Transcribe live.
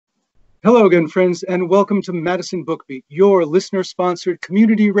Hello again, friends, and welcome to Madison BookBeat, your listener-sponsored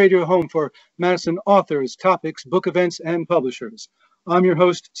community radio home for Madison authors, topics, book events, and publishers. I'm your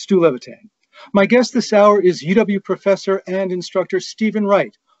host, Stu Levitan. My guest this hour is UW professor and instructor Steven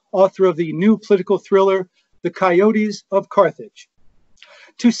Wright, author of the new political thriller, The Coyotes of Carthage.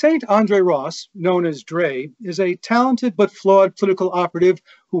 Toussaint Andre Ross, known as Dre, is a talented but flawed political operative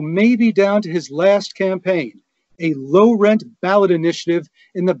who may be down to his last campaign, a low-rent ballot initiative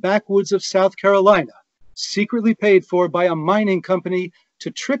in the backwoods of South Carolina, secretly paid for by a mining company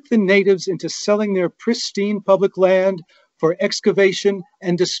to trick the natives into selling their pristine public land for excavation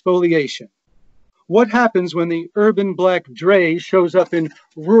and despoliation. What happens when the urban Black Dre shows up in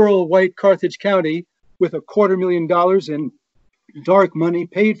rural white Carthage County with $250,000 in dark money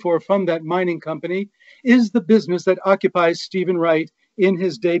paid for from that mining company is the business that occupies Steven Wright in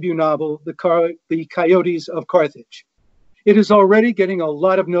his debut novel, The Coyotes of Carthage. It is already getting a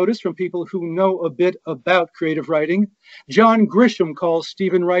lot of notice from people who know a bit about creative writing. John Grisham calls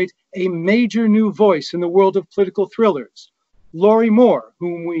Steven Wright a major new voice in the world of political thrillers. Lorrie Moore,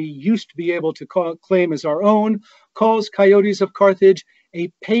 whom we used to be able to claim as our own, calls Coyotes of Carthage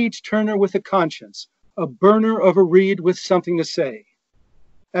a page-turner with a conscience, a burner of a read with something to say.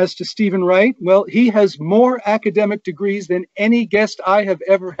 As to Steven Wright, well, he has more academic degrees than any guest I have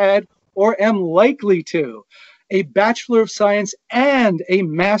ever had or am likely to. A Bachelor of Science and a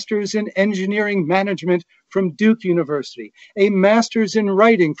Master's in Engineering Management from Duke University, a Master's in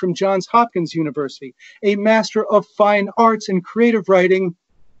Writing from Johns Hopkins University, a Master of Fine Arts and Creative Writing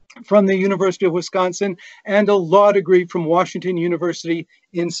from the University of Wisconsin, and a law degree from Washington University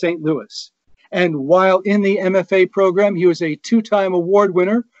in St. Louis. And while in the MFA program, he was a two-time award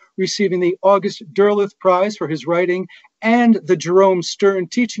winner, receiving the August Derleth Prize for his writing and the Jerome Stern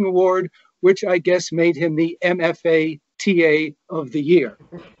Teaching Award, which I guess made him the MFA TA of the Year.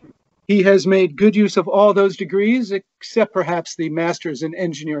 He has made good use of all those degrees, except perhaps the Master's in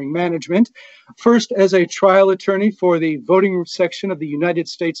Engineering Management, first as a trial attorney for the voting section of the United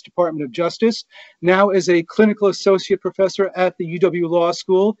States Department of Justice, now as a clinical associate professor at the UW Law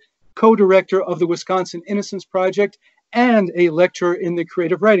School, co-director of the Wisconsin Innocence Project, and a lecturer in the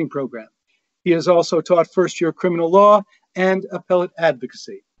creative writing program. He has also taught first-year criminal law and appellate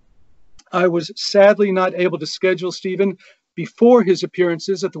advocacy. I was sadly not able to schedule Steven before his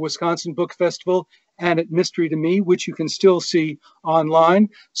appearances at the Wisconsin Book Festival and at Mystery to Me, which you can still see online.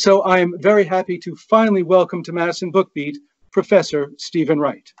 So I am very happy to finally welcome to Madison BookBeat, Professor Steven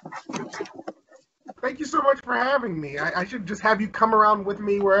Wright. Thank you so much for having me. I should just have you come around with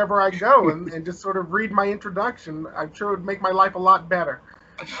me wherever I go and just sort of read my introduction. I'm sure it would make my life a lot better.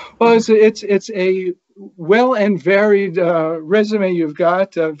 Well, it's a well and varied resume you've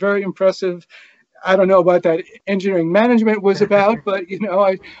got, very impressive. I don't know about that engineering management was about, but you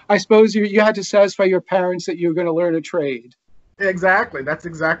know, I suppose you had to satisfy your parents that you were going to learn a trade. Exactly. That's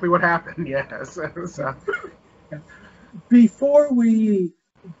exactly what happened, yes. So. Before we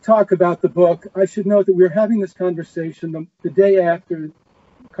talk about the book, I should note that we're having this conversation the day after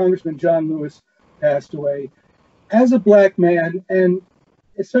Congressman John Lewis passed away. As a Black man, and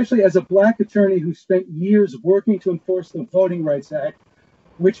especially as a Black attorney who spent years working to enforce the Voting Rights Act,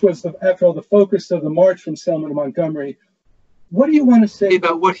 which was, after all, the focus of the march from Selma to Montgomery, what do you want to say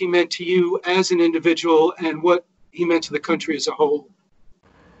about what he meant to you as an individual and what he meant to the country as a whole?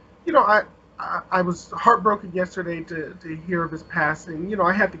 You know, I was heartbroken yesterday to hear of his passing. You know,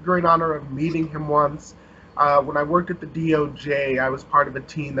 I had the great honor of meeting him once. When I worked at the DOJ, I was part of a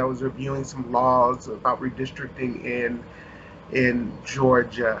team that was reviewing some laws about redistricting in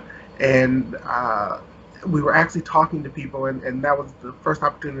Georgia. And we were actually talking to people, and that was the first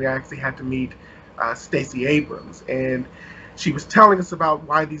opportunity I actually had to meet Stacey Abrams. And she was telling us about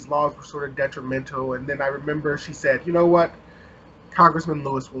why these laws were sort of detrimental. And then I remember she said, you know what? Congressman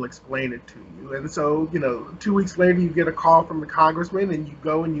Lewis will explain it to you. And so, you know, 2 weeks later, you get a call from the congressman, and you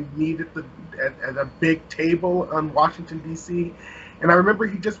go and you meet at a big table on Washington, D.C. And I remember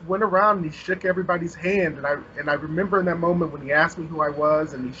he just went around and he shook everybody's hand. And I remember in that moment when he asked me who I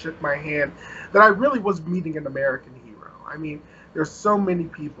was and he shook my hand, that I really was meeting an American hero. I mean, there's so many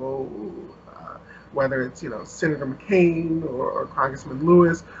people, whether it's, you know, Senator McCain or Congressman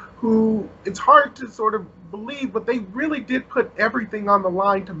Lewis, who it's hard to sort of believe, but they really did put everything on the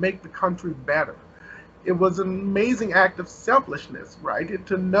line to make the country better. It was an amazing act of selflessness, right?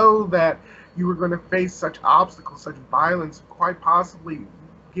 To know that you were going to face such obstacles, such violence, quite possibly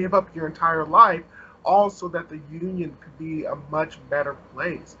give up your entire life, all so that the Union could be a much better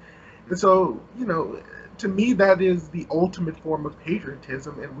place. And so, you know, to me, that is the ultimate form of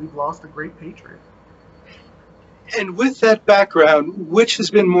patriotism, and we've lost a great patriot. And with that background, which has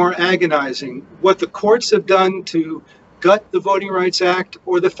been more agonizing, what the courts have done to gut the Voting Rights Act,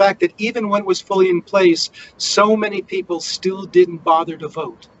 or the fact that even when it was fully in place, so many people still didn't bother to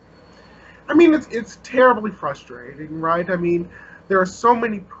vote? I mean, it's terribly frustrating, right? I mean, there are so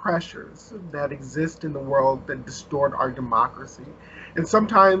many pressures that exist in the world that distort our democracy. And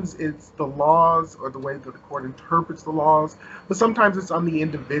sometimes it's the laws or the way that the court interprets the laws, but sometimes it's on the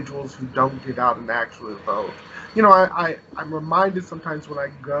individuals who don't get out and actually vote. You know, I'm reminded sometimes when I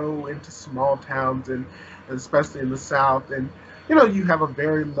go into small towns, and especially in the South, and you know, you have a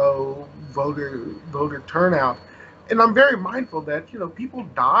very low voter turnout. And I'm very mindful that, you know, people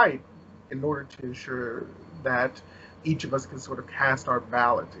died in order to ensure that each of us can sort of cast our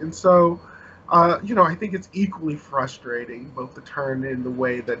ballot. And so, you know, I think it's equally frustrating, both the turn in the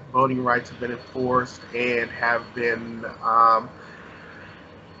way that voting rights have been enforced and have been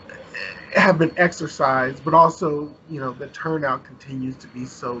exercised, but also, you know, the turnout continues to be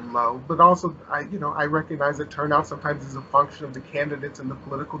so low. But also, I recognize that turnout sometimes is a function of the candidates and the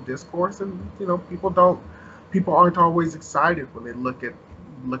political discourse, and you know, people aren't always excited when they look at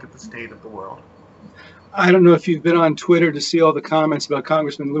the state of the world. I don't know if you've been on Twitter to see all the comments about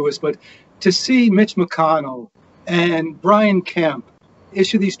Congressman Lewis, but to see Mitch McConnell and Brian Kemp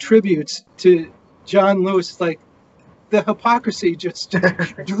issue these tributes to John Lewis, it's like the hypocrisy just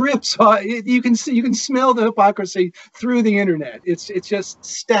drips. You can smell the hypocrisy through the internet. It's just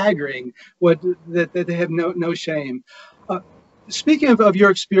staggering that they have no shame. Speaking of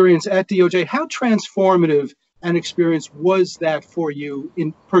your experience at DOJ, how transformative an experience was that for you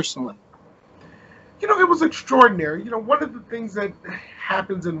personally? You know, it was extraordinary. You know, one of the things that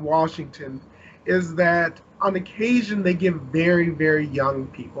happens in Washington is that on occasion they give very, very young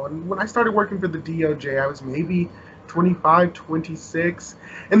people. And when I started working for the DOJ, I was maybe 25, 26,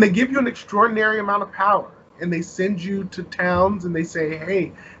 and they give you an extraordinary amount of power. And they send you to towns and they say,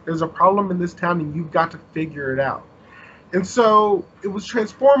 hey, there's a problem in this town and you've got to figure it out. And so it was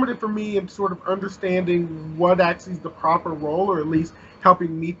transformative for me in sort of understanding what actually is the proper role, or at least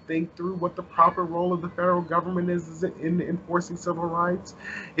helping me think through what the proper role of the federal government is in enforcing civil rights.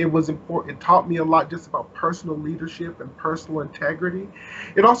 It was important. It taught me a lot just about personal leadership and personal integrity.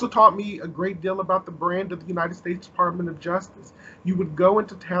 It also taught me a great deal about the brand of the United States Department of Justice. You would go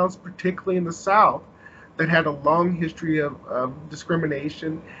into towns, particularly in the South, that had a long history of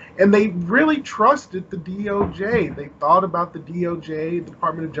discrimination, and they really trusted the DOJ. They thought about the DOJ, the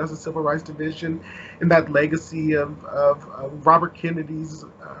Department of Justice Civil Rights Division, and that legacy of Robert Kennedy's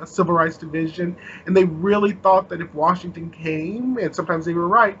Civil Rights Division, and they really thought that if Washington came, and sometimes they were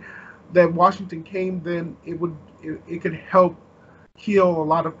right, that Washington came, then it could help heal a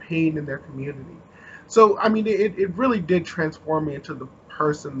lot of pain in their community. So, I mean, it really did transform me into the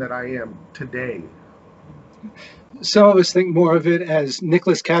person that I am today. Some of us think more of it as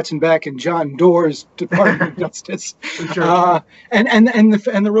Nicholas Katzenbach and John Doerr's Department of Justice, Sure. and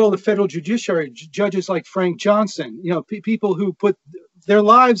the role of the federal judiciary, judges like Frank Johnson, you know, people who put their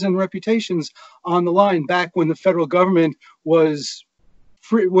lives and reputations on the line back when the federal government was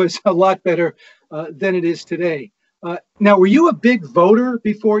a lot better than it is today. Now, were you a big voter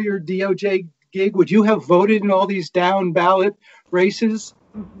before your DOJ gig? Would you have voted in all these down ballot races?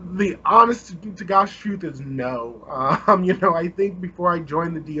 The honest to gosh truth is no. You know, I think before I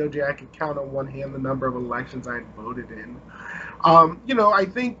joined the DOJ, I could count on one hand the number of elections I had voted in. You know, I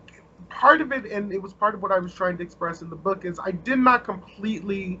think part of it, and it was part of what I was trying to express in the book, is I did not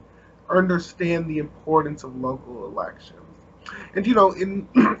completely understand the importance of local elections. And you know,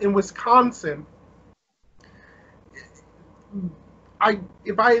 in Wisconsin,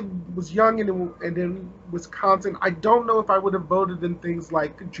 if I was young and in Wisconsin, I don't know if I would have voted in things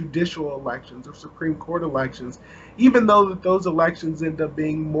like judicial elections or Supreme Court elections, even though that those elections end up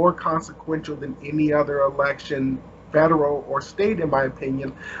being more consequential than any other election, federal or state, in my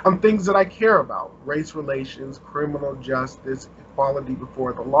opinion, on things that I care about: race relations, criminal justice, equality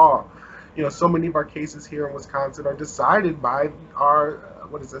before the law. You know, so many of our cases here in Wisconsin are decided by our,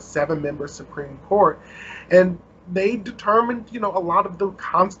 7-member Supreme Court. And they determined, you know, a lot of the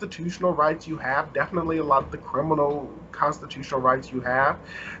constitutional rights you have, definitely a lot of the criminal constitutional rights you have.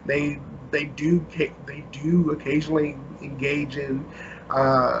 They do occasionally engage in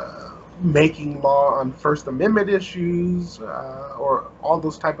making law on First Amendment issues or all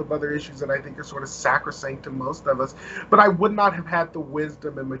those type of other issues that I think are sort of sacrosanct to most of us. But I would not have had the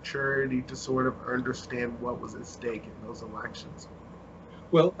wisdom and maturity to sort of understand what was at stake in those elections.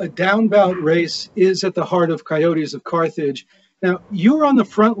 Well, a down ballot race is at the heart of Coyotes of Carthage. Now, you're on the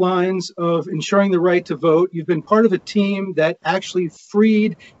front lines of ensuring the right to vote. You've been part of a team that actually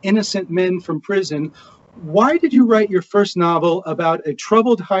freed innocent men from prison. Why did you write your first novel about a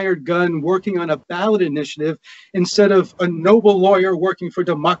troubled hired gun working on a ballot initiative instead of a noble lawyer working for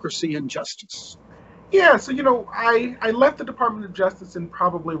democracy and justice? Yeah, so I left the Department of Justice in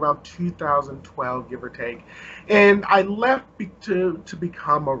probably around 2012, give or take, and I left to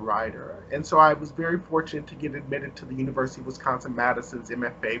become a writer. And so I was very fortunate to get admitted to the University of Wisconsin-Madison's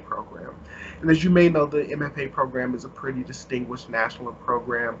MFA program. And as you may know, the MFA program is a pretty distinguished national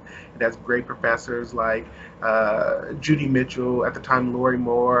program. It has great professors like Judy Mitchell, at the time Lorrie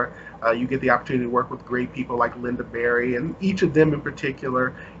Moore. You get the opportunity to work with great people like Linda Berry, and each of them in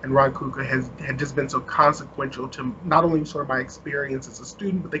particular, and Ron Kuka had just been so consequential to not only sort of my experience as a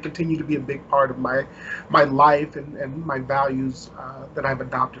student, but they continue to be a big part of my life and my values that I've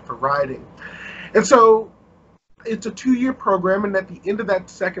adopted for writing. And so it's a 2-year program, and at the end of that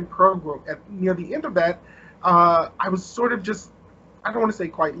second program, near the end of that, I was sort of just, I don't want to say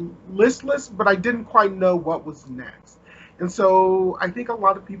quite listless, but I didn't quite know what was next. And so I think a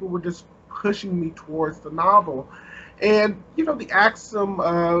lot of people were just pushing me towards the novel. And, the axiom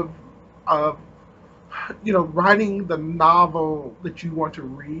of writing the novel that you want to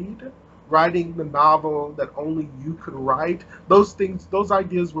read, writing the novel that only you could write, those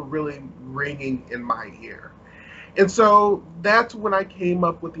ideas were really ringing in my ear. And so that's when I came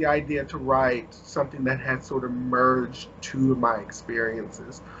up with the idea to write something that had sort of merged two of my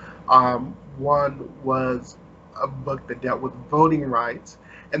experiences. One was a book that dealt with voting rights.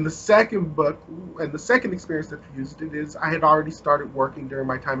 And the second book, and the second experience that fused it, is I had already started working during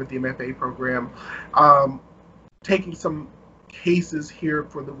my time at the MFA program, taking some cases here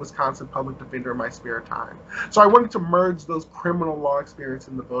for the Wisconsin Public Defender in my spare time. So I wanted to merge those criminal law experience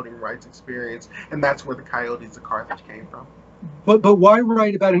and the voting rights experience, and that's where the Coyotes of Carthage came from. But why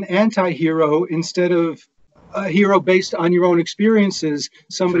write about an anti-hero instead of a hero based on your own experiences,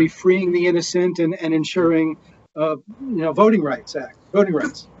 somebody freeing the innocent and ensuring voting rights?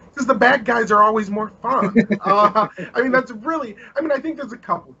 Because the bad guys are always more fun. I think there's a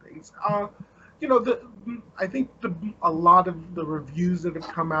couple things. I think a lot of the reviews that have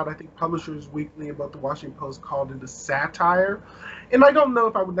come out, I think Publishers Weekly and both the Washington Post called it a satire. And I don't know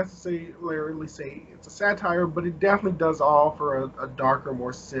if I would necessarily say it's a satire, but it definitely does offer a darker,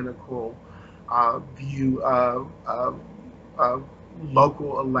 more cynical view of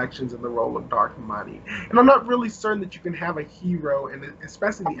local elections and the role of dark money. And I'm not really certain that you can have a hero, and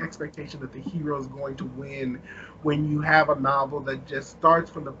especially the expectation that the hero is going to win, when you have a novel that just starts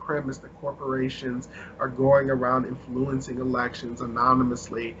from the premise that corporations are going around influencing elections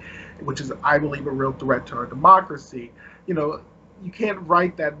anonymously, which is, I believe, a real threat to our democracy. You can't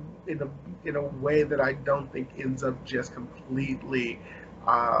write that in a way that I don't think ends up just completely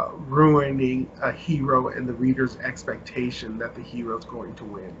ruining a hero and the reader's expectation that the hero is going to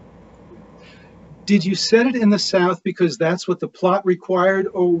win. Did you set it in the South because that's what the plot required,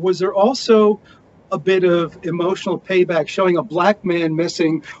 or was there also a bit of emotional payback, showing a black man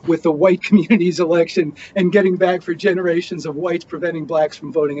messing with the white community's election and getting back for generations of whites preventing blacks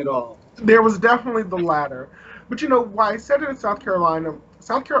from voting at all? There was definitely the latter. But why I said it in South Carolina,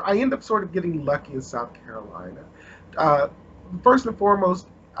 I end up sort of getting lucky in South Carolina. First and foremost,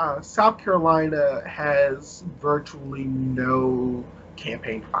 South Carolina has virtually no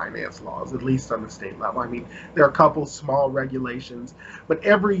campaign finance laws, at least on the state level. I mean, there are a couple small regulations, but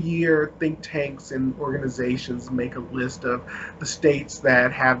every year think tanks and organizations make a list of the states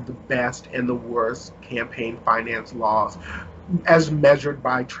that have the best and the worst campaign finance laws, as measured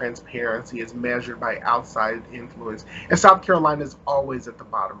by transparency, as measured by outside influence. And South Carolina is always at the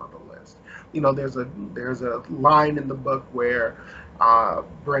bottom of the list. There's a line in the book where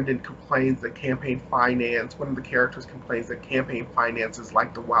Brendan complains that campaign finance, one of the characters complains that campaign finance is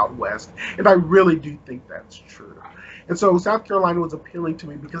like the Wild West. And I really do think that's true. And so South Carolina was appealing to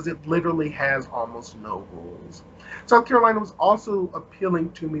me because it literally has almost no rules. South Carolina was also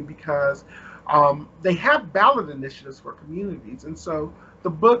appealing to me because they have ballot initiatives for communities. And so the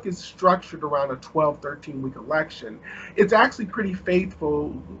book is structured around a 12, 13-week election. It's actually pretty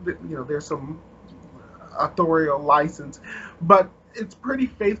faithful. There's some authorial license, but it's pretty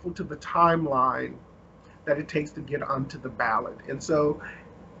faithful to the timeline that it takes to get onto the ballot. And so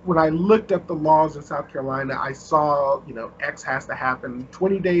when I looked up the laws in South Carolina, I saw, X has to happen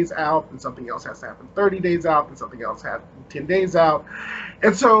 20 days out, and something else has to happen 30 days out, and something else has 10 days out.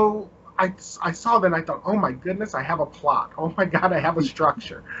 And so I saw that and I thought, oh my goodness, I have a plot. Oh my God, I have a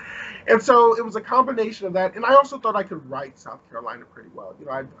structure. And so it was a combination of that. And I also thought I could write South Carolina pretty well.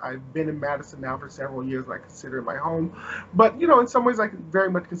 I've been in Madison now for several years, and I consider it my home. But, in some ways, I very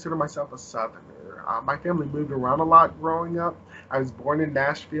much consider myself a Southerner. anywhere. My family moved around a lot growing up. I was born in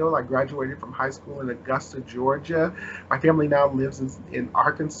Nashville. I graduated from high school in Augusta, Georgia. My family now lives in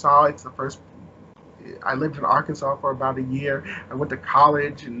Arkansas. I lived in Arkansas for about a year. I went to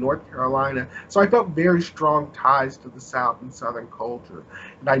college in North Carolina. So I felt very strong ties to the South and Southern culture.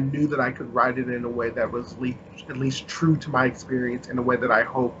 And I knew that I could write it in a way that was at least true to my experience, in a way that I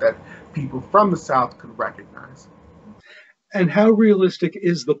hope that people from the South could recognize. And how realistic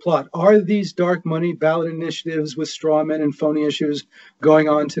is the plot? Are these dark money ballot initiatives with straw men and phony issues going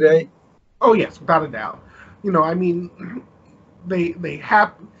on today? Oh, yes, without a doubt. I mean, they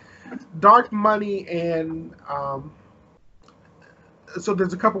have dark money, and so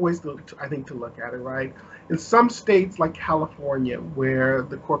there's a couple ways I think to look at it, right? In some states like California, where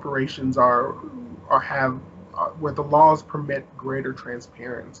the corporations where the laws permit greater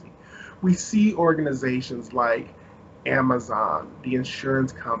transparency, we see organizations like Amazon, the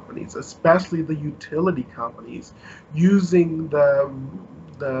insurance companies, especially the utility companies, using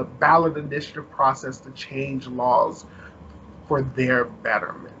the ballot initiative process to change laws for their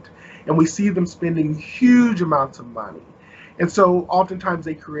betterment. And we see them spending huge amounts of money. And so oftentimes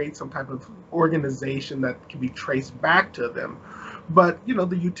they create some type of organization that can be traced back to them. But,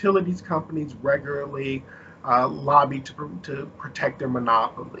 the utilities companies regularly lobby to protect their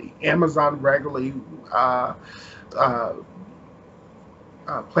monopoly. Amazon regularly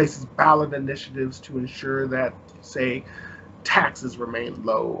places ballot initiatives to ensure that, say, taxes remain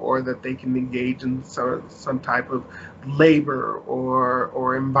low, or that they can engage in some type of labor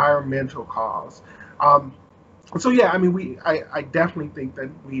or environmental cause. So yeah, I mean, I definitely think that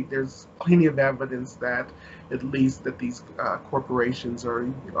there's plenty of evidence that at least that these corporations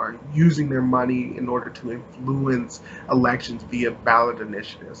are using their money in order to influence elections via ballot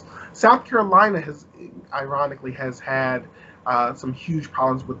initiatives. South Carolina ironically has had some huge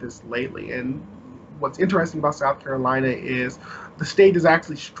problems with this lately, and what's interesting about South Carolina is the state is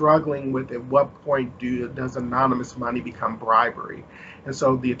actually struggling with at what point does anonymous money become bribery. And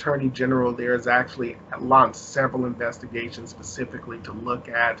so the Attorney General there has actually launched several investigations specifically to look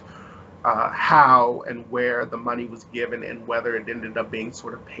at how and where the money was given and whether it ended up being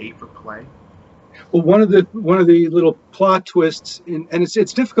sort of paid for play. Well, one of the little plot twists, and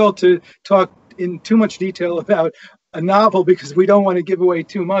it's difficult to talk in too much detail about a novel because we don't want to give away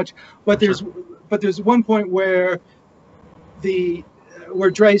too much. But there's one point where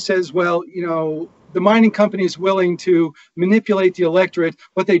Dre says, well, the mining company is willing to manipulate the electorate,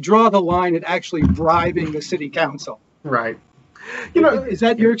 but they draw the line at actually bribing the city council. Right. Is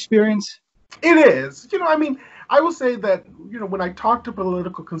that your experience? It is. I mean, I will say that, when I talk to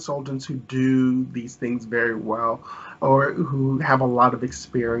political consultants who do these things very well, or who have a lot of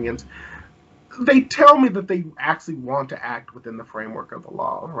experience, they tell me that they actually want to act within the framework of the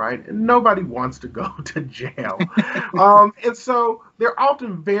law, right? And nobody wants to go to jail. And so they're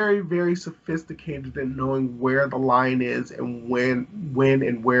often very, very sophisticated in knowing where the line is and when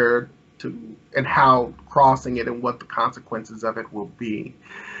and where to, and how crossing it and what the consequences of it will be.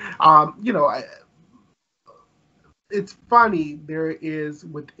 It's funny, there is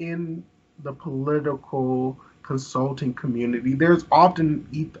within the political consulting community, there's often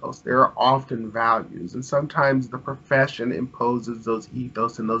ethos, there are often values, and sometimes the profession imposes those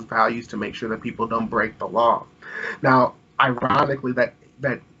ethos and those values to make sure that people don't break the law. Now, ironically, that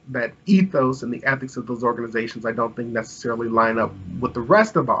ethos and the ethics of those organizations, I don't think necessarily line up with the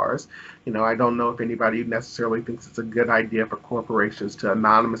rest of ours. I don't know if anybody necessarily thinks it's a good idea for corporations to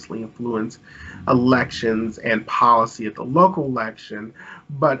anonymously influence elections and policy at the local election,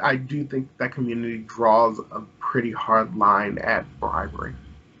 but I do think that community draws a pretty hard line at bribery.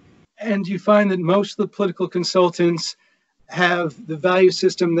 And you find that most of the political consultants have the value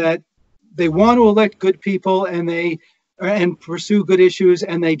system that they want to elect good people and pursue good issues,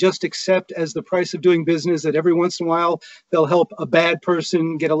 and they just accept as the price of doing business that every once in a while they'll help a bad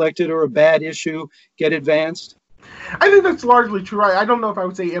person get elected or a bad issue get advanced? I think that's largely true. I don't know if I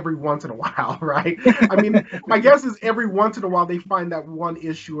would say every once in a while, right? I mean, my guess is every once in a while they find that one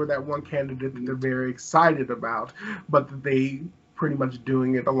issue or that one candidate that they're very excited about, but that they pretty much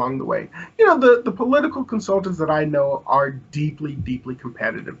doing it along the way. The political consultants that I know are deeply, deeply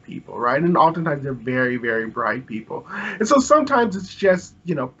competitive people, right? And oftentimes they're very, very bright people. And so sometimes it's just,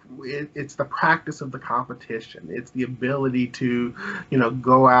 it's the practice of the competition. It's the ability to,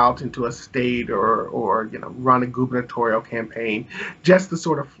 go out into a state or run a gubernatorial campaign just to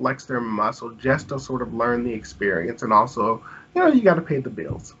sort of flex their muscle, just to sort of learn the experience. And also, you got to pay the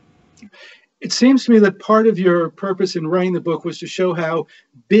bills. It seems to me that part of your purpose in writing the book was to show how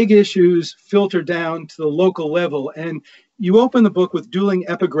big issues filter down to the local level. And you open the book with dueling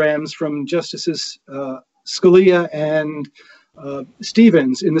epigrams from Justices Scalia and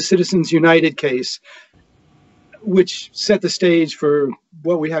Stevens in the Citizens United case, which set the stage for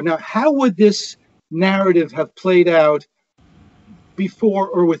what we have now. How would this narrative have played out before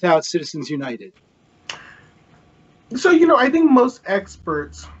or without Citizens United? So, I think most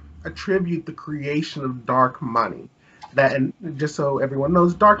experts attribute the creation of dark money. That, and just so everyone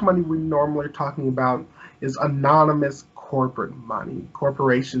knows, dark money we normally are talking about is anonymous corporate money.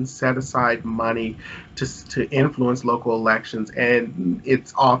 Corporations set aside money to influence local elections, and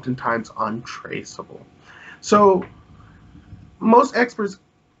it's oftentimes untraceable. So most experts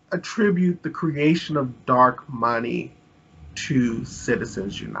attribute the creation of dark money to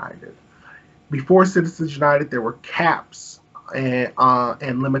Citizens United. Before Citizens United, there were caps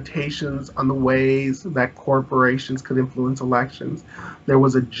and limitations on the ways that corporations could influence elections. There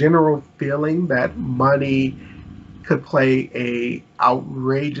was a general feeling that money could play a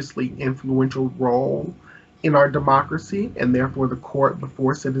outrageously influential role in our democracy, and therefore the court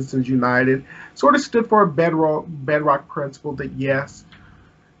before Citizens United sort of stood for a bedrock principle that yes,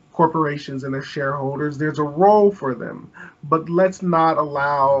 corporations and their shareholders, there's a role for them, but let's not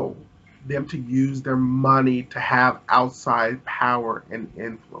allow them to use their money to have outside power and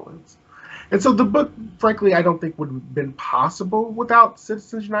influence. And so the book, frankly, I don't think would have been possible without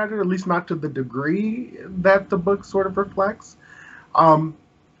Citizens United, at least not to the degree that the book sort of reflects.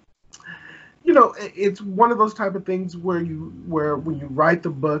 It's one of those type of things where when you write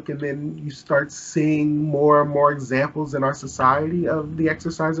the book and then you start seeing more and more examples in our society of the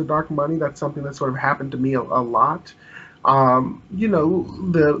exercise of dark money. That's something that sort of happened to me a lot.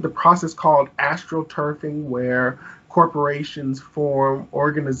 The process called astroturfing, where corporations form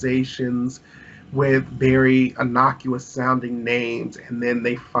organizations with very innocuous sounding names, and then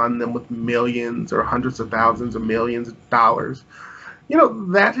they fund them with millions or hundreds of thousands or millions of dollars.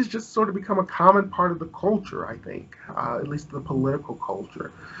 That has just sort of become a common part of the culture, I think, at least the political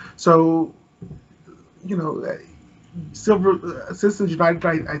culture. So, Citizens United,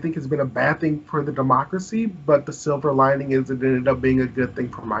 I think, has been a bad thing for the democracy, but the silver lining is it ended up being a good thing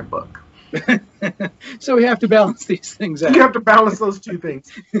for my book. So we have to balance these things out. You have to balance those two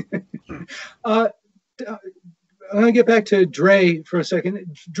things. I'm going to get back to Dre for a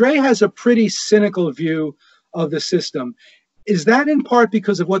second. Dre has a pretty cynical view of the system. Is that in part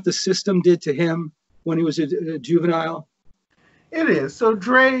because of what the system did to him when he was a juvenile? It is. So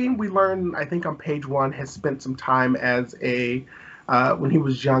Dre, we learn, I think on page 1, has spent some time when he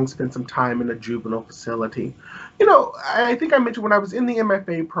was young, spent some time in a juvenile facility. I think I mentioned when I was in the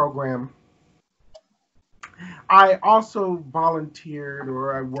MFA program, I also volunteered,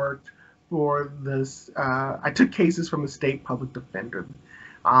 or I worked for this, I took cases from the state public defender.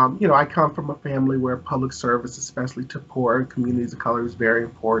 I come from a family where public service, especially to poor and communities of color, is very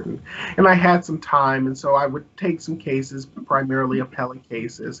important. And I had some time, and so I would take some cases, primarily appellate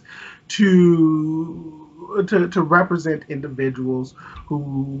cases, to represent individuals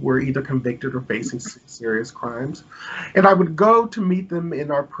who were either convicted or facing serious crimes. And I would go to meet them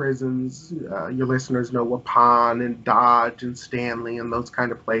in our prisons. Your listeners know Waupun and Dodge and Stanley and those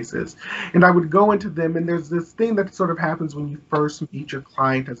kind of places. And I would go into them, and there's this thing that sort of happens when you first meet your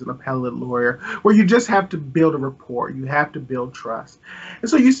client as an appellate lawyer, where you just have to build a rapport. You have to build trust. And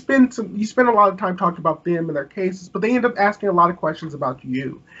so you spend a lot of time talking about them and their cases, but they end up asking a lot of questions about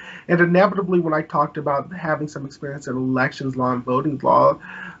you. And inevitably, when I talked about having some experience in elections law and voting law,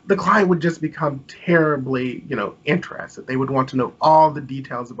 the client would just become terribly, interested. They would want to know all the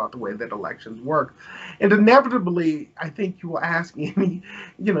details about the way that elections work. And inevitably, I think you will ask any,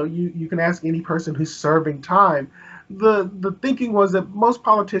 you can ask any person who's serving time. The thinking was that most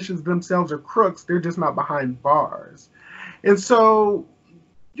politicians themselves are crooks. They're just not behind bars. And so,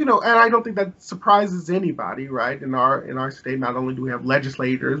 and I don't think that surprises anybody, right? In our state, not only do we have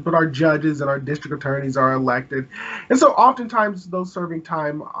legislators, but our judges and our district attorneys are elected. And so oftentimes those serving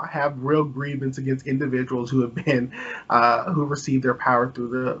time have real grievance against individuals who have been, who received their power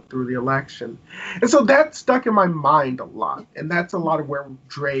through the election. And so that stuck in my mind a lot. And that's a lot of where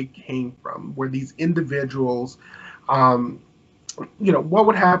Dre came from, where these individuals, what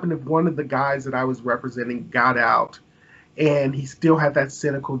would happen if one of the guys that I was representing got out and he still had that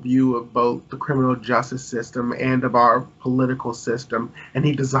cynical view of both the criminal justice system and of our political system, and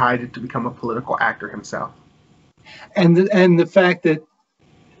he decided to become a political actor himself. And the fact that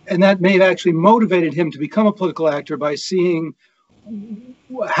may have actually motivated him to become a political actor by seeing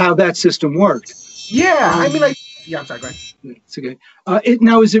how that system worked. Yeah, I'm sorry, go ahead. It's okay.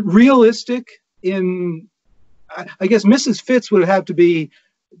 Now, is it realistic I guess Mrs. Fitz would have to be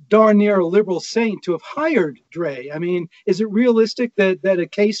darn near a liberal saint to have hired Dre. I mean, is it realistic that a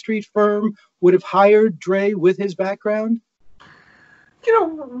K Street firm would have hired Dre with his background? You know,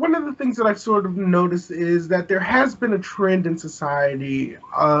 one of the things that I've sort of noticed is that there has been a trend in society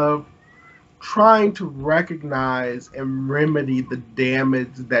of trying to recognize and remedy the damage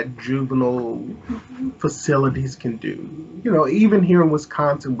that juvenile facilities can do. You know, even here in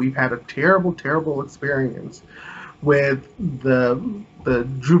Wisconsin, we've had a terrible, terrible experience with the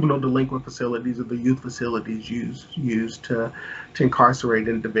juvenile delinquent facilities or the youth facilities used to incarcerate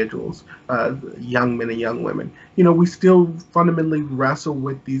individuals, young men and young women. You know, we still fundamentally wrestle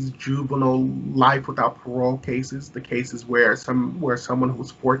with these juvenile life without parole cases, the cases where someone who was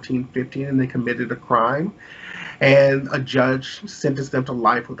 14, 15 and they committed a crime, and a judge sentenced them to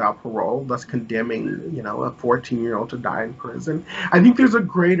life without parole, thus condemning, you know, a 14-year-old to die in prison. I think there's a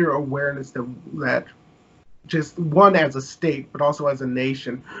greater awareness that just one as a state, but also as a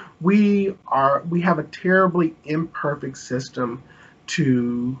nation, we have a terribly imperfect system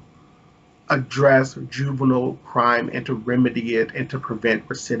to address juvenile crime and to remedy it and to prevent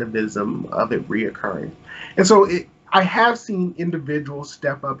recidivism of it reoccurring. And so I have seen individuals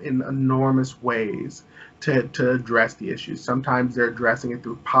step up in enormous ways to address the issues. Sometimes they're addressing it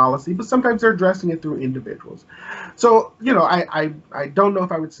through policy, but sometimes they're addressing it through individuals. So, you know, I don't know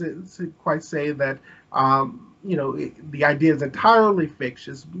if I would quite say that, you know, the idea is entirely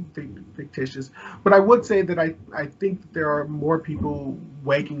fictitious, but I would say that I think that there are more people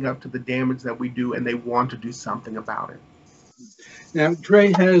waking up to the damage that we do, and they want to do something about it. Now,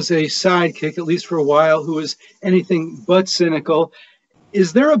 Dre has a sidekick, at least for a while, who is anything but cynical.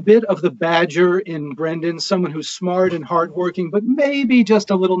 Is there a bit of the Badger in Brendan, someone who's smart and hardworking, but maybe just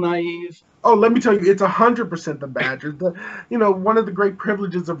a little naive? Oh, let me tell you, it's 100% the Badger. You know, one of the great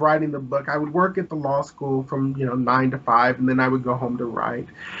privileges of writing the book, I would work at the law school from, 9 to 5, and then I would go home to write.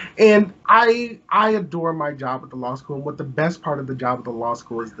 And I adore my job at the law school. And what the best part of the job at the law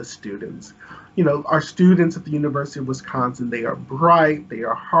school is the students. You know, our students at the University of Wisconsin, they are bright, they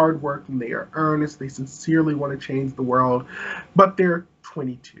are hardworking, they are earnest, they sincerely want to change the world, but they're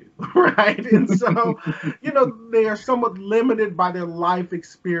 22, right? And so, you know, they are somewhat limited by their life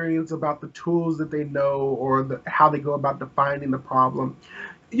experience about the tools that they know or how they go about defining the problem.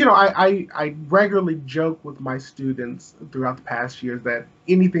 You know, I regularly joke with my students throughout the past years that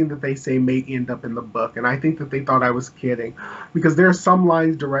anything that they say may end up in the book. And I think that they thought I was kidding, because there are some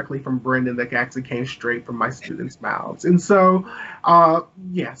lines directly from Brendan that actually came straight from my students' mouths. And so,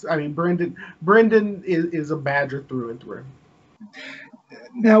 yes, I mean, Brendan is a Badger through and through.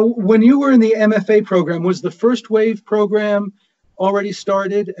 Now, when you were in the MFA program, was the first wave program already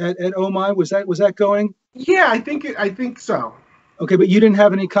started at OMI? Was that going? Yeah, I think so. Okay, but you didn't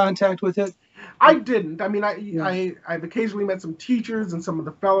have any contact with it? I didn't. I mean, I've occasionally met some teachers and some of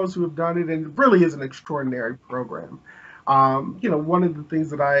the fellows who have done it, and it really is an extraordinary program. You know, one of the things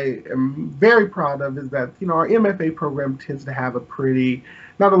that I am very proud of is that, you know, our MFA program tends to have a pretty,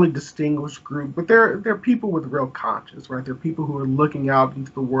 not only distinguished group, but they're people with real conscience, right? They're people who are looking out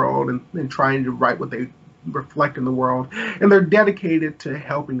into the world and trying to write what they reflect in the world, and they're dedicated to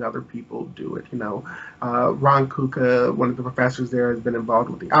helping other people do it. You know, Ron Kuka, one of the professors there, has been involved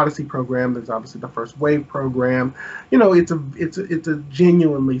with the Odyssey program. There's obviously the First Wave program. You know, it's a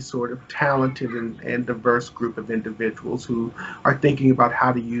genuinely sort of talented and diverse group of individuals who are thinking about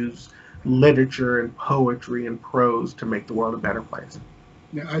how to use literature and poetry and prose to make the world a better place.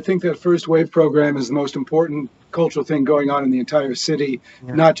 Yeah, I think that First Wave program is the most important cultural thing going on in the entire city,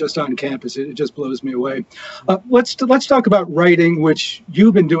 not just on campus. It just blows me away. Let's talk about writing, which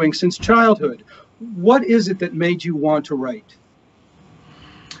you've been doing since childhood. What is it that made you want to write?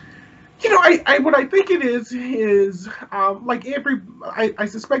 You know, what I think it is like I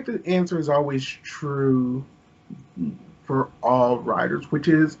suspect the answer is always true for all writers, which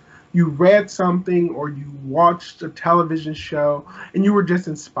is you read something or you watched a television show and you were just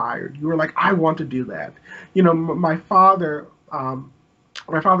inspired. You were like, I want to do that. You know, my father's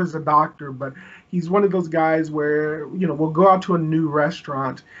a doctor, but he's one of those guys where, you know, we'll go out to a new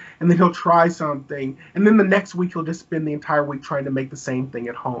restaurant and then he'll try something, and then the next week he'll just spend the entire week trying to make the same thing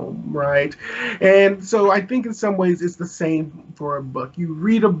at home, right? And so I think in some ways it's the same for a book. You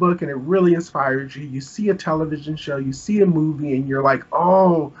read a book and it really inspires you. You see a television show, you see a movie, and you're like,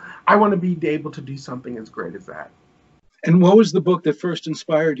 oh, I want to be able to do something as great as that. And what was the book that first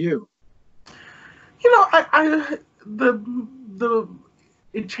inspired you? You know,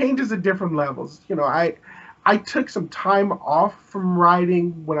 it changes at different levels. You know, I took some time off from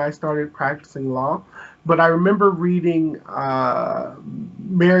writing when I started practicing law, but I remember reading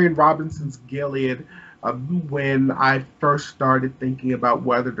Marion Robinson's Gilead when I first started thinking about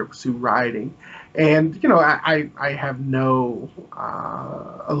whether to pursue writing. And I have no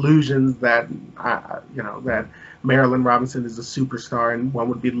illusions that that Marilyn Robinson is a superstar, and one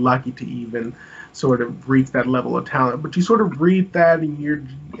would be lucky to even sort of reach that level of talent. But you sort of read that,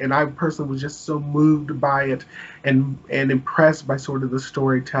 and I personally was just so moved by it, and impressed by sort of the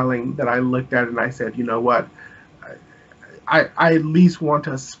storytelling, that I looked at it and I said, you know what, I at least want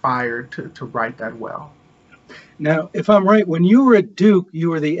to aspire to write that well. Now, if I'm right, when you were at Duke, you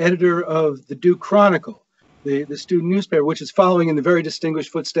were the editor of the Duke Chronicle, the student newspaper, which is following in the very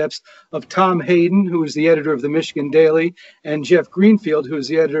distinguished footsteps of Tom Hayden, who was the editor of the Michigan Daily, and Jeff Greenfield, who was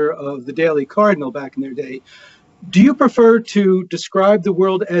the editor of the Daily Cardinal back in their day. Do you prefer to describe the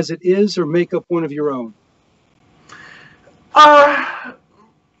world as it is, or make up one of your own? I'm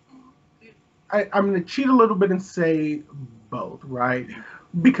going to cheat a little bit and say both, right?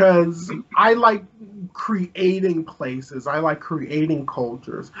 Because I like creating places, I like creating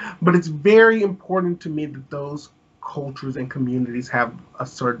cultures, but it's very important to me that those cultures and communities have a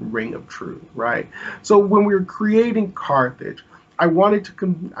certain ring of truth, right? So when we were creating Carthage, I wanted to,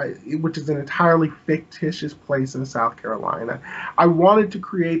 which is an entirely fictitious place in South Carolina, I wanted to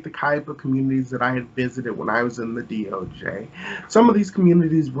create the type of communities that I had visited when I was in the DOJ. Some of these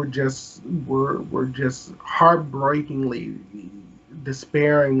communities were just heartbreakingly,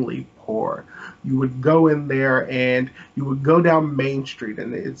 despairingly poor. You would go in there and you would go down Main Street,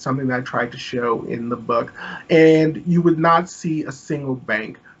 and it's something that I tried to show in the book, and you would not see a single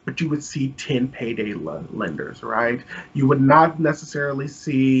bank, but you would see 10 payday lenders, right? You would not necessarily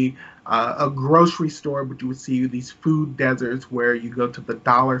see a grocery store, but you would see these food deserts where you go to the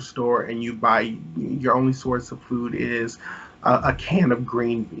dollar store and you buy, your only source of food is a can of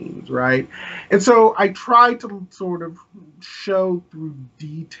green beans, right? And so I tried to sort of show through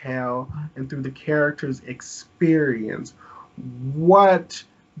detail and through the characters' experience what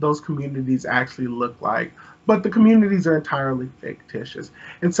those communities actually look like. But the communities are entirely fictitious.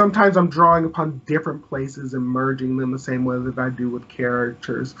 And sometimes I'm drawing upon different places and merging them the same way that I do with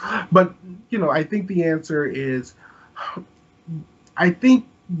characters. But, I think the answer is, I think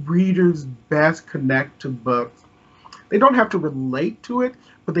readers best connect to books. They don't have to relate to it,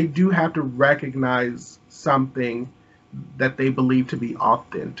 but they do have to recognize something that they believe to be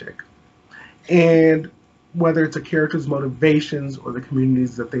authentic. And whether it's a character's motivations or the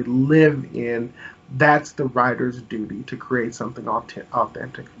communities that they live in, that's the writer's duty, to create something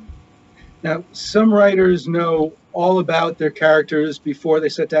authentic. Now, some writers know all about their characters before they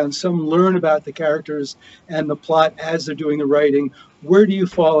sit down. Some learn about the characters and the plot as they're doing the writing. Where do you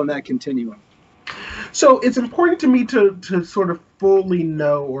fall in that continuum? So it's important to me to sort of fully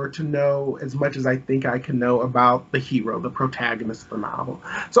know, or to know as much as I think I can know about the hero, the protagonist of the novel.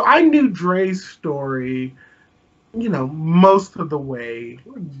 So I knew Dre's story, most of the way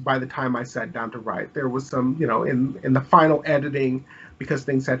by the time I sat down to write. There was some, in the final editing, because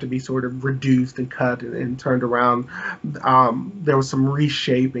things had to be sort of reduced and cut and turned around, there was some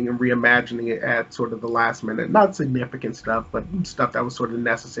reshaping and reimagining it at sort of the last minute. Not significant stuff, but stuff that was sort of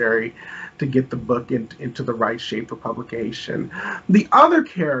necessary to get the book into the right shape for publication. The other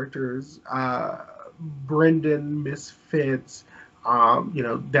characters, Brendan, Miss Fitz,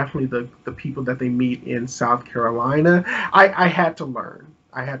 definitely the people that they meet in South Carolina, I had to learn.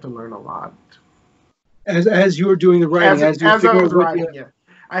 I had to learn a lot. As you were doing the writing, as I was writing, yeah.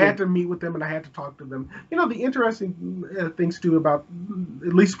 I had to meet with them and I had to talk to them. The interesting things too about,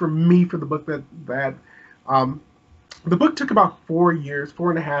 at least for me, for the book, that the book took about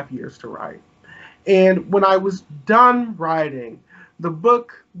 4.5 years to write. And when I was done writing, the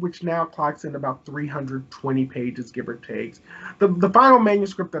book, which now clocks in about 320 pages, give or take, the final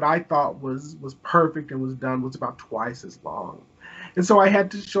manuscript that I thought was perfect and was done was about twice as long. And so I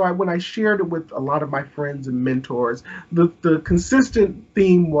had to show, when I shared it with a lot of my friends and mentors, the consistent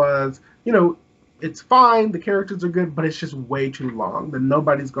theme was, it's fine, the characters are good, but it's just way too long. That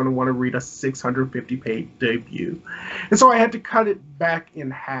nobody's going to want to read a 650-page debut. And so I had to cut it back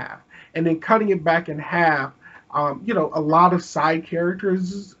in half. And then cutting it back in half, a lot of side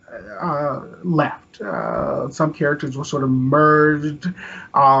characters left. Some characters were sort of merged.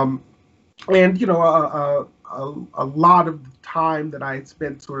 And, a lot of the time that I had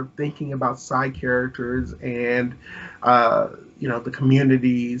spent sort of thinking about side characters and, the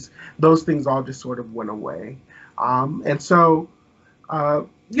communities, those things all just sort of went away. And so,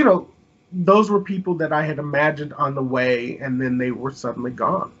 those were people that I had imagined on the way, and then they were suddenly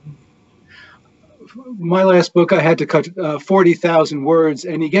gone. My last book, I had to cut 40,000 words,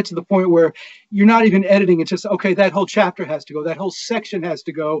 and you get to the point where you're not even editing. It's just, okay, that whole chapter has to go. That whole section has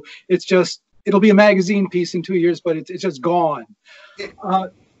to go. It's just it'll be a magazine piece in 2 years, but it's just gone.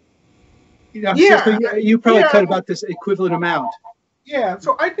 So you probably cut about this equivalent amount. Yeah,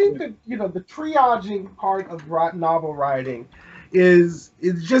 so I think that the triaging part of novel writing is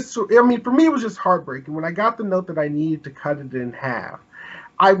just. I mean, for me, it was just heartbreaking when I got the note that I needed to cut it in half.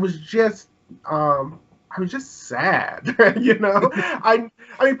 I was just sad, I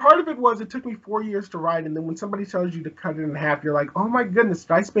mean, part of it was it took me 4 years to write, and then when somebody tells you to cut it in half, you're like, oh my goodness,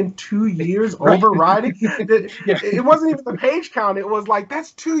 did I spend 2 years over writing? It wasn't even the page count. It was like,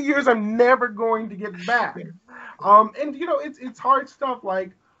 that's 2 years I'm never going to get back. And it's hard stuff.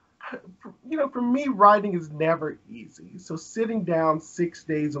 Like, for me, writing is never easy. So sitting down 6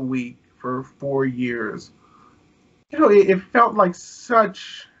 days a week for 4 years, it felt like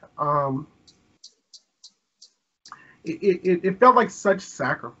such. It felt like such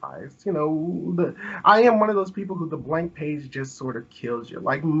sacrifice. I am one of those people who the blank page just sort of kills you.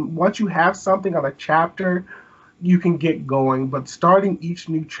 Like, once you have something on a chapter, you can get going, but starting each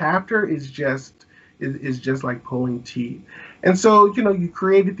new chapter is just like pulling teeth. And so, you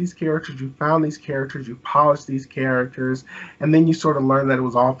created these characters, you found these characters, you polished these characters, and then you sort of learn that it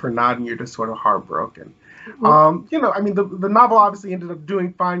was all for naught, and you're just sort of heartbroken. I mean, the novel obviously ended up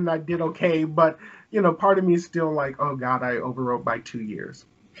doing fine, and I did okay, but part of me is still like, oh God, I overwrote by 2 years.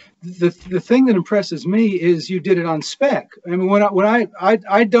 The thing that impresses me is you did it on spec. I mean, when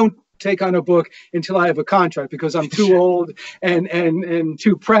I don't take on a book until I have a contract because I'm too old and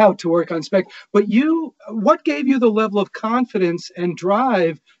too proud to work on spec. But what gave you the level of confidence and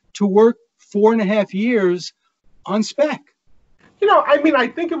drive to work 4.5 years on spec? I mean, I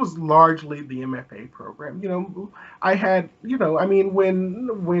think it was largely the MFA program. I had, I mean,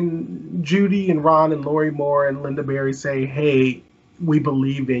 when Judy and Ron and Lorrie Moore and Linda Berry say, hey, we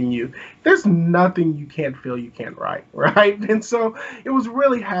believe in you, there's nothing you can't feel you can't write, right? And so it was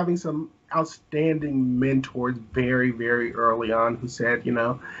really having some outstanding mentors very, very early on who said,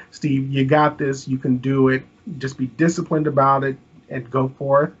 Steve, you got this, you can do it, just be disciplined about it and go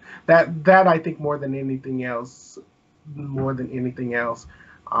forth. That I think more than anything else,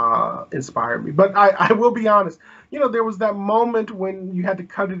 inspired me. But I will be honest, there was that moment when you had to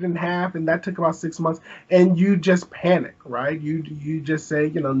cut it in half, and that took about 6 months, and you just panic, right? You just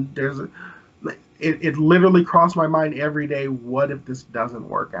say, it literally crossed my mind every day, what if this doesn't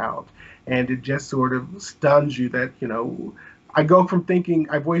work out? And it just sort of stuns you that, I go from thinking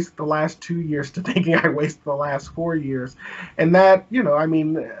I've wasted the last 2 years to thinking I wasted the last 4 years. And that, I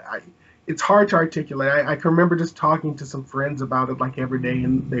mean, it's hard to articulate. I can remember just talking to some friends about it like every day,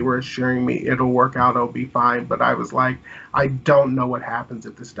 and they were assuring me it'll work out, it'll be fine. But I was like, I don't know what happens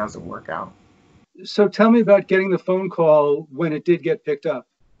if this doesn't work out. So tell me about getting the phone call when it did get picked up.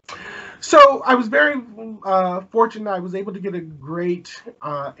 So I was very fortunate. I was able to get a great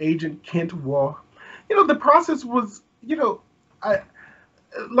agent, Kent Wolf. The process was, let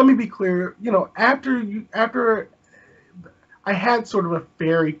me be clear, after I had sort of a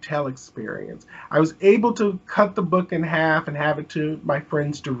fairy tale experience. I was able to cut the book in half and have it to my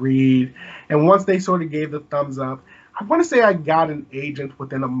friends to read. And once they sort of gave the thumbs up, I want to say I got an agent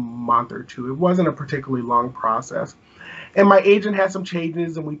within a month or two. It wasn't a particularly long process. And my agent had some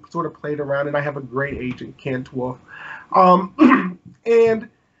changes, and we sort of played around, and I have a great agent, Kent Wolf. And,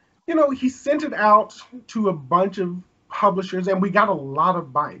 he sent it out to a bunch of publishers, and we got a lot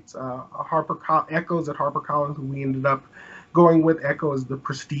of bites. Echoes at HarperCollins, who we ended up going with. Echo is the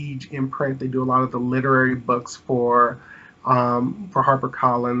prestige imprint. They do a lot of the literary books for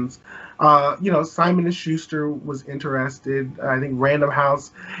HarperCollins. Simon & Schuster was interested. I think Random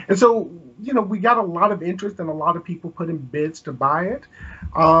House. And so, we got a lot of interest, and a lot of people put in bids to buy it.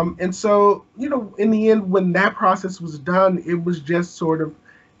 And so, in the end, when that process was done, it was just sort of,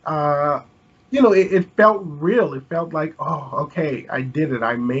 it felt real. It felt like, oh, okay, I did it.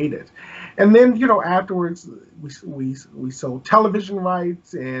 I made it. And then, afterwards, we sold television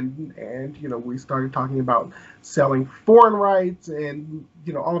rights, and we started talking about selling foreign rights, and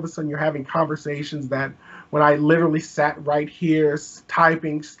all of a sudden you're having conversations that when I literally sat right here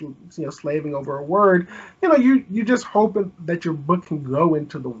typing, slaving over a word, you just hoping that your book can go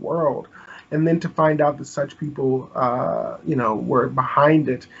into the world. And then to find out that such people, were behind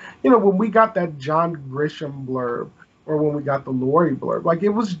it. When we got that John Grisham blurb, or when we got the Lorrie blurb, like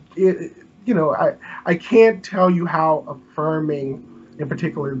I can't tell you how affirming, in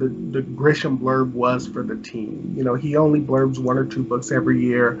particular, the Grisham blurb was for the team. He only blurbs 1 or 2 books every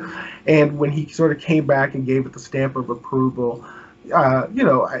year. And when he sort of came back and gave it the stamp of approval, it's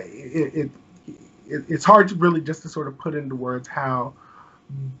hard to really just to sort of put into words how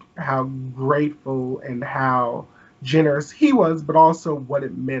grateful and how generous he was, but also what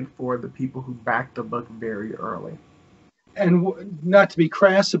it meant for the people who backed the book very early. And not to be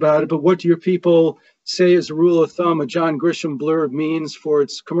crass about it, but what do your people say as a rule of thumb a John Grisham blurb means for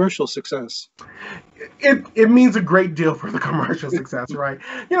its commercial success? It means a great deal for the commercial success, right?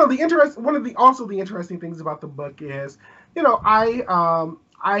 One of the interesting things about the book is, I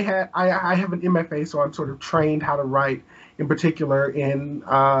have an MFA, so I'm sort of trained how to write, in particular in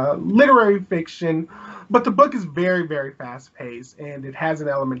literary fiction. But the book is very, very fast paced, and it has an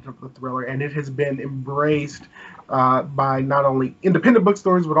element of the thriller, and it has been embraced by not only independent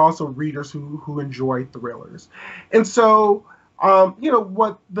bookstores but also readers who enjoy thrillers. And so,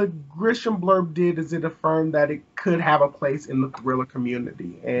 what the Grisham blurb did is it affirmed that it could have a place in the thriller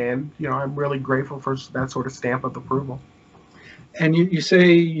community, and I'm really grateful for that sort of stamp of approval. And you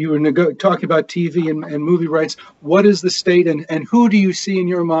say you were talking about TV and movie rights. What is the state, and who do you see in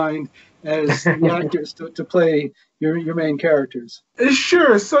your mind as the actors to play your main characters?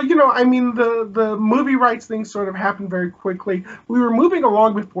 Sure. So, the movie rights thing sort of happened very quickly. We were moving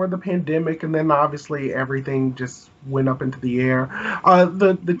along before the pandemic, and then obviously everything just went up into the air.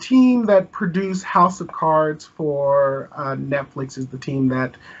 The team that produced House of Cards for Netflix is the team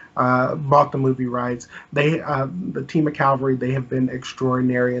that bought the movie rights. The team of Calvary, they have been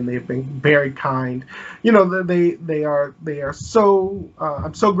extraordinary, and they've been very kind. They are so.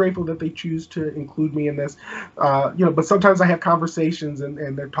 I'm so grateful that they choose to include me in this. But sometimes I have conversations,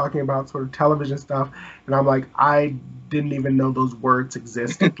 and they're talking about sort of television stuff, and I'm like, I didn't even know those words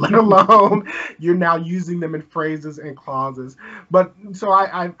existed, let alone you're now using them in phrases and clauses. But so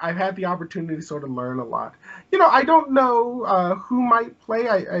I've had the opportunity to sort of learn a lot. I don't know who might play.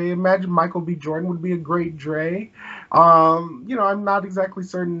 I imagine Michael B. Jordan would be a great Dre. I'm not exactly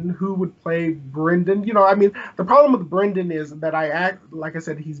certain who would play Brendan. The problem with Brendan is that like I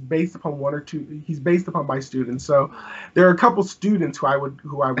said, he's based upon my students. So there are a couple students who I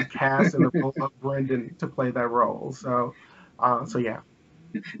would cast in the role of Brendan to play that role. So yeah.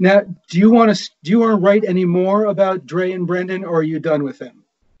 Now, do you want to write any more about Dre and Brendan, or are you done with them?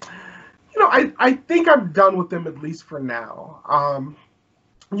 I think I'm done with them, at least for now.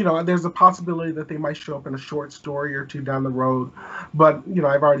 There's a possibility that they might show up in a short story or two down the road, but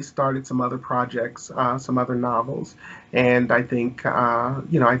I've already started some other projects, some other novels, and I think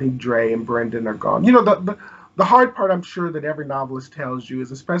Dre and Brendan are gone. The hard part, I'm sure, that every novelist tells you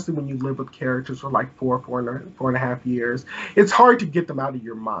is, especially when you live with characters for like four and a half years, it's hard to get them out of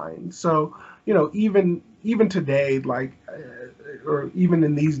your mind. So, even today, or even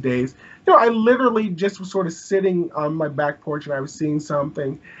in these days, I literally just was sort of sitting on my back porch and I was seeing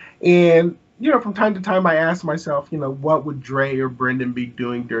something, and from time to time I asked myself, what would Dre or Brendan be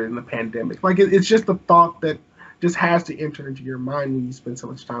doing during the pandemic? Like, it's just a thought that just has to enter into your mind when you spend so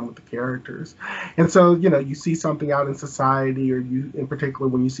much time with the characters. And so, you see something out in society, or you, in particular,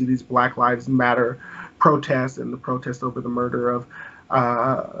 when you see these Black Lives Matter protests and the protest over the murder of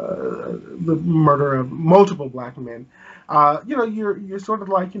multiple Black men, you're sort of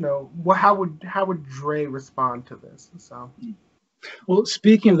like, well, how would Dre respond to this? So. Well,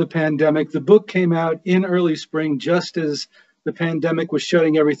 speaking of the pandemic, the book came out in early spring, just as the pandemic was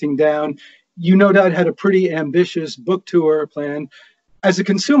shutting everything down. You no doubt had a pretty ambitious book tour plan. As a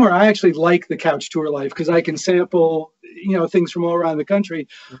consumer, I actually like the couch tour life because I can sample, things from all around the country,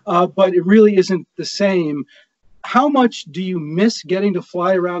 but it really isn't the same. How much do you miss getting to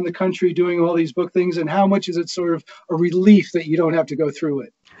fly around the country doing all these book things, and how much is it sort of a relief that you don't have to go through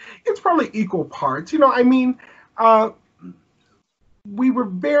it? It's probably equal parts. We were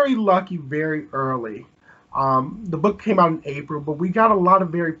very lucky very early. The book came out in April, but we got a lot of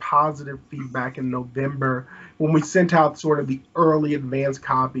very positive feedback in November when we sent out sort of the early advanced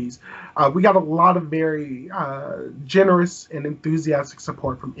copies. We got a lot of very generous and enthusiastic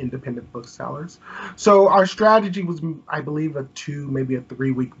support from independent booksellers. So our strategy was, I believe, maybe a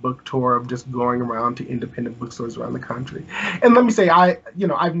 3-week book tour of just going around to independent bookstores around the country. And let me say,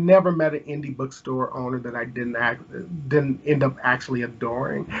 I've never met an indie bookstore owner that I didn't end up actually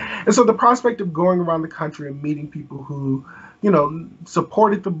adoring. And so the prospect of going around the country and meeting people who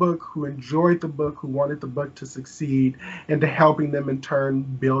supported the book, who enjoyed the book, who wanted the book to succeed, and to helping them in turn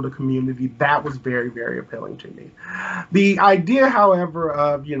build a community, that was very, very appealing to me. The idea, however,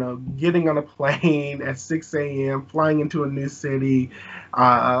 of, getting on a plane at 6 a.m., flying into a new city,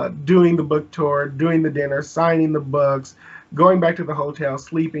 doing the book tour, doing the dinner, signing the books, going back to the hotel,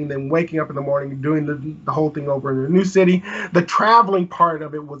 sleeping, then waking up in the morning, doing the whole thing over in a new city. The traveling part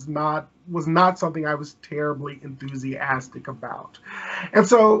of it was not something I was terribly enthusiastic about. And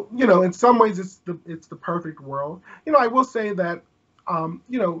so, in some ways it's the perfect world. I will say that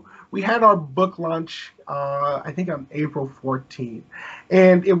we had our book launch, I think on April 14th,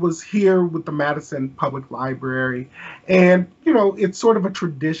 and it was here with the Madison Public Library. And, it's sort of a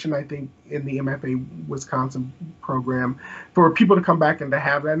tradition, I think, in the MFA Wisconsin program for people to come back and to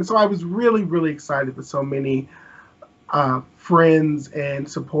have that. And so I was really, really excited that so many friends and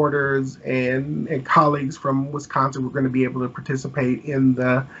supporters and colleagues from Wisconsin were going to be able to participate in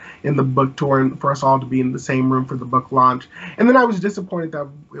the book tour, and for us all to be in the same room for the book launch. And then I was disappointed that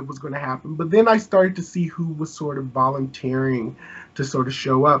it was going to happen. But then I started to see who was sort of volunteering to sort of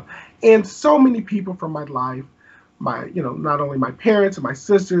show up. And so many people from my life, not only my parents and my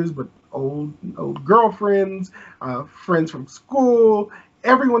sisters, but old girlfriends, friends from school.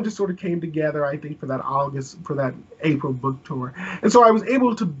 Everyone just sort of came together, I think, for that April book tour. And so I was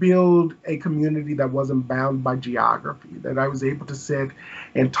able to build a community that wasn't bound by geography, that I was able to sit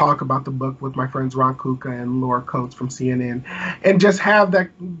and talk about the book with my friends Ron Kuka and Laura Coates from CNN, and just have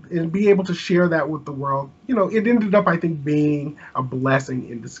that and be able to share that with the world. It ended up, I think, being a blessing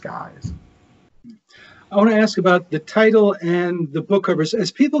in disguise. I want to ask about the title and the book covers.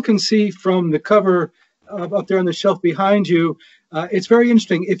 As people can see from the cover up there on the shelf behind you, it's very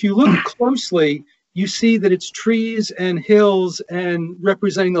interesting. If you look closely, you see that it's trees and hills and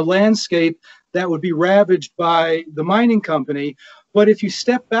representing the landscape that would be ravaged by the mining company. But if you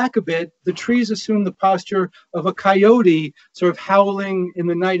step back a bit, the trees assume the posture of a coyote sort of howling in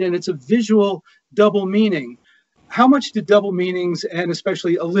the night, and it's a visual double meaning. How much did double meanings and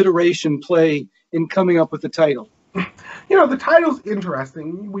especially alliteration play in coming up with the title? The title's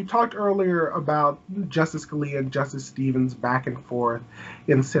interesting. We talked earlier about Justice Scalia and Justice Stevens back and forth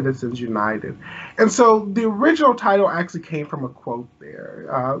in Citizens United. And so the original title actually came from a quote there.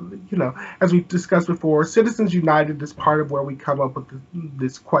 As we discussed before, Citizens United is part of where we come up with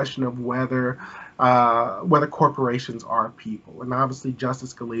this question of whether corporations are people. And obviously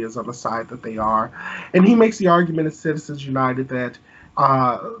Justice Scalia is on the side that they are. And he makes the argument in Citizens United that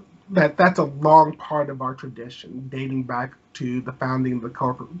that's a long part of our tradition, dating back to the founding of the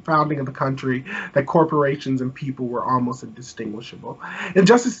country, that corporations and people were almost indistinguishable. And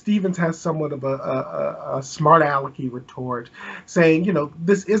Justice Stevens has somewhat of a smart alecky retort, saying,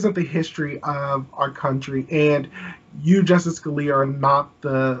 this isn't the history of our country, and you, Justice Scalia,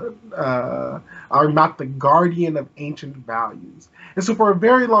 are not the guardian of ancient values. And so for a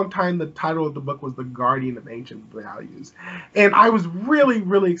very long time, the title of the book was The Guardian of Ancient Values. And I was really,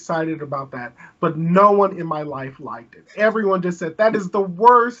 really excited about that, but no one in my life liked it. Everyone just said, that is the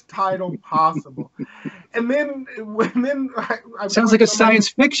worst title possible. And then I sounds like a science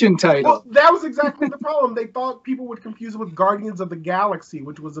fiction title. Well, that was exactly the problem. They thought people would confuse it with Guardians of the Galaxy,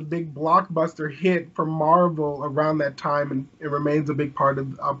 which was a big blockbuster hit from Marvel around that time, and it remains a big part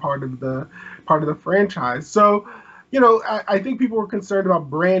of the franchise. So, I think people were concerned about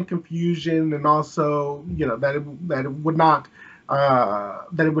brand confusion, and also, that it would not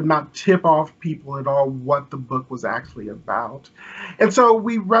tip off people at all what the book was actually about. And so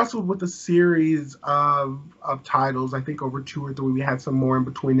we wrestled with a series of titles, I think over 2 or 3. We had some more in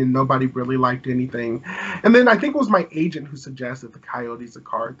between, and nobody really liked anything. And then I think it was my agent who suggested the Coyotes of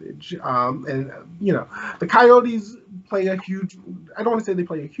Carthage. The Coyotes play I don't want to say they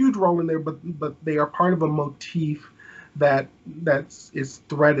play a huge role in there, but they are part of a motif that is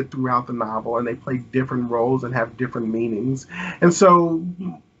threaded throughout the novel, and they play different roles and have different meanings. And so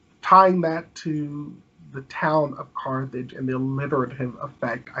tying that to the town of Carthage and the alliterative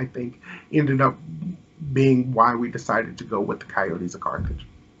effect, I think, ended up being why we decided to go with the Coyotes of Carthage.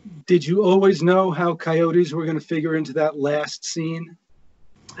 Did you always know how coyotes were going to figure into that last scene?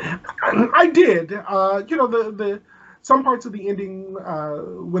 I did. Some parts of the ending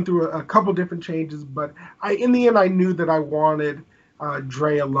went through a couple different changes, but in the end, I knew that I wanted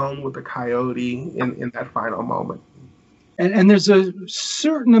Dre alone with the coyote in that final moment. And there's a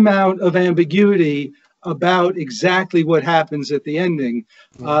certain amount of ambiguity about exactly what happens at the ending.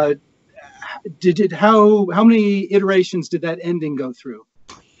 How many iterations did that ending go through?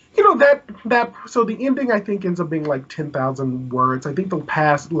 So the ending, I think, ends up being like 10,000 words. I think the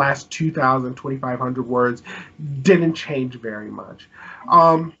last 2,000, 2,500 words didn't change very much.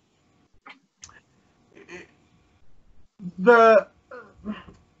 The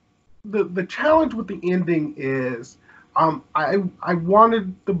challenge with the ending is I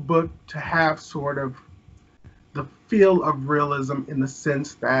wanted the book to have sort of the feel of realism, in the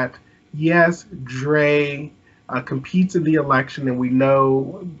sense that, yes, Dre competes in the election, and we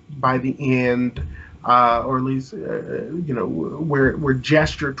know by the end, or at least we're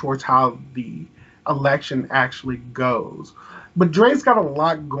gestured towards how the election actually goes. But Dre's got a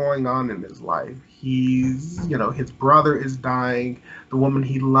lot going on in his life. He's, his brother is dying. The woman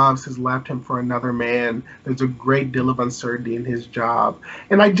he loves has left him for another man. There's a great deal of uncertainty in his job.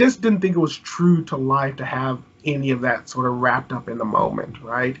 And I just didn't think it was true to life to have any of that sort of wrapped up in the moment,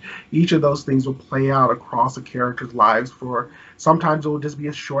 right? Each of those things will play out across a character's lives for sometimes it will just be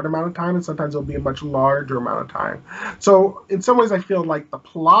a short amount of time and sometimes it'll be a much larger amount of time. So in some ways I feel like the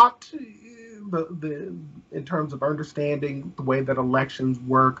plot, the in terms of understanding the way that elections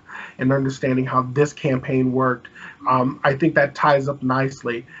work and understanding how this campaign worked, I think that ties up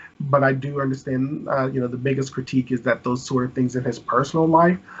nicely. But I do understand, the biggest critique is that those sort of things in his personal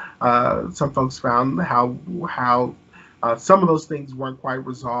life, some folks found how some of those things weren't quite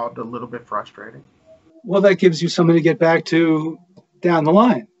resolved, a little bit frustrating. Well, that gives you something to get back to down the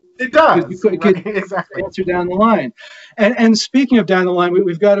line. It does. Right, exactly. Answer down the line. And speaking of down the line,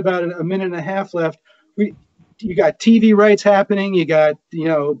 we've got about a minute and a half left. You got TV rights happening. You got,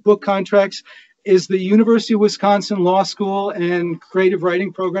 book contracts. Is the University of Wisconsin Law School and creative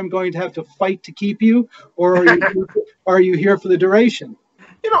writing program going to have to fight to keep you, or are you here for the duration?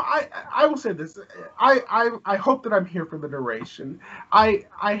 I will say this. I hope that I'm here for the duration. I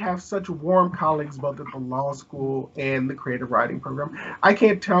have such warm colleagues both at the law school and the creative writing program. I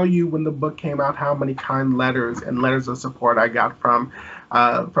can't tell you when the book came out how many kind letters and letters of support I got from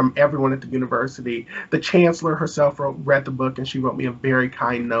everyone at the university. The chancellor herself read the book and she wrote me a very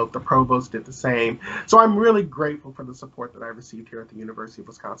kind note. The provost did the same. So I'm really grateful for the support that I received here at the University of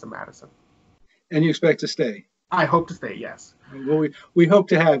Wisconsin-Madison. And you expect to stay? I hope to stay, yes. Well, we hope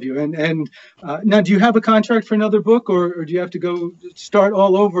to have you. And now, do you have a contract for another book, or do you have to go start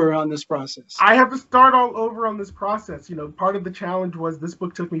all over on this process? I have to start all over on this process. Part of the challenge was this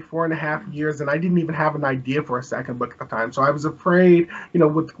book took me 4.5 years, and I didn't even have an idea for a second book at the time. So I was afraid,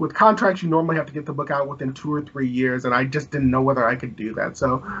 with contracts, you normally have to get the book out within 2 or 3 years, and I just didn't know whether I could do that.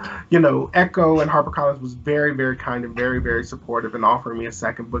 So, Echo and HarperCollins was very, very kind and very, very supportive in offering me a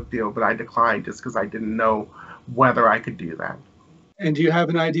second book deal, but I declined just because I didn't know whether I could do that. And do you have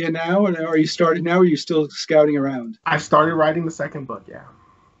an idea now, or are you started now, or are you still scouting around? I started writing the second book, yeah.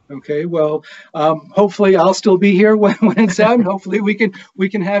 Okay, well, hopefully I'll still be here when it's out, and hopefully we can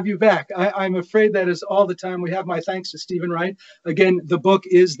have you back. I'm afraid that is all the time we have. My thanks to Steven Wright. Again, the book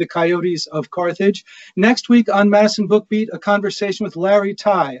is The Coyotes of Carthage. Next week on Madison BookBeat, a conversation with Larry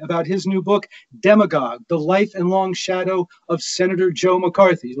Tye about his new book, Demagogue, The Life and Long Shadow of Senator Joe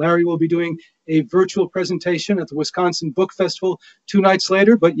McCarthy. Larry will be doing a virtual presentation at the Wisconsin Book Festival 2 nights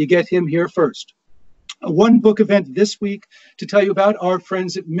later, but you get him here first. One book event this week to tell you about our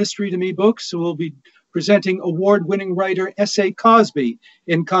friends at Mystery to Me Books, who will be presenting award-winning writer S.A. Cosby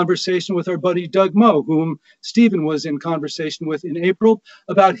in conversation with our buddy Doug Moe, whom Stephen was in conversation with in April,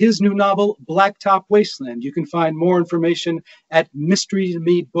 about his new novel, Blacktop Wasteland. You can find more information at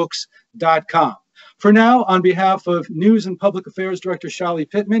mysterytomebooks.com. For now, on behalf of News and Public Affairs Director Shali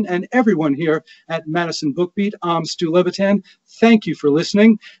Pittman and everyone here at Madison BookBeat, I'm Stu Levitan. Thank you for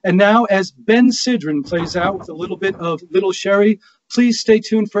listening. And now, as Ben Sidran plays out with a little bit of Little Sherry, please stay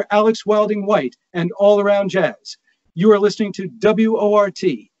tuned for Alex Wilding White and All Around Jazz. You are listening to WORT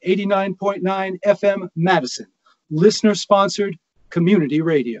 89.9 FM Madison, listener-sponsored community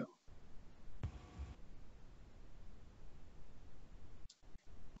radio.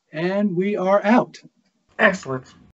 And we are out. Excellent.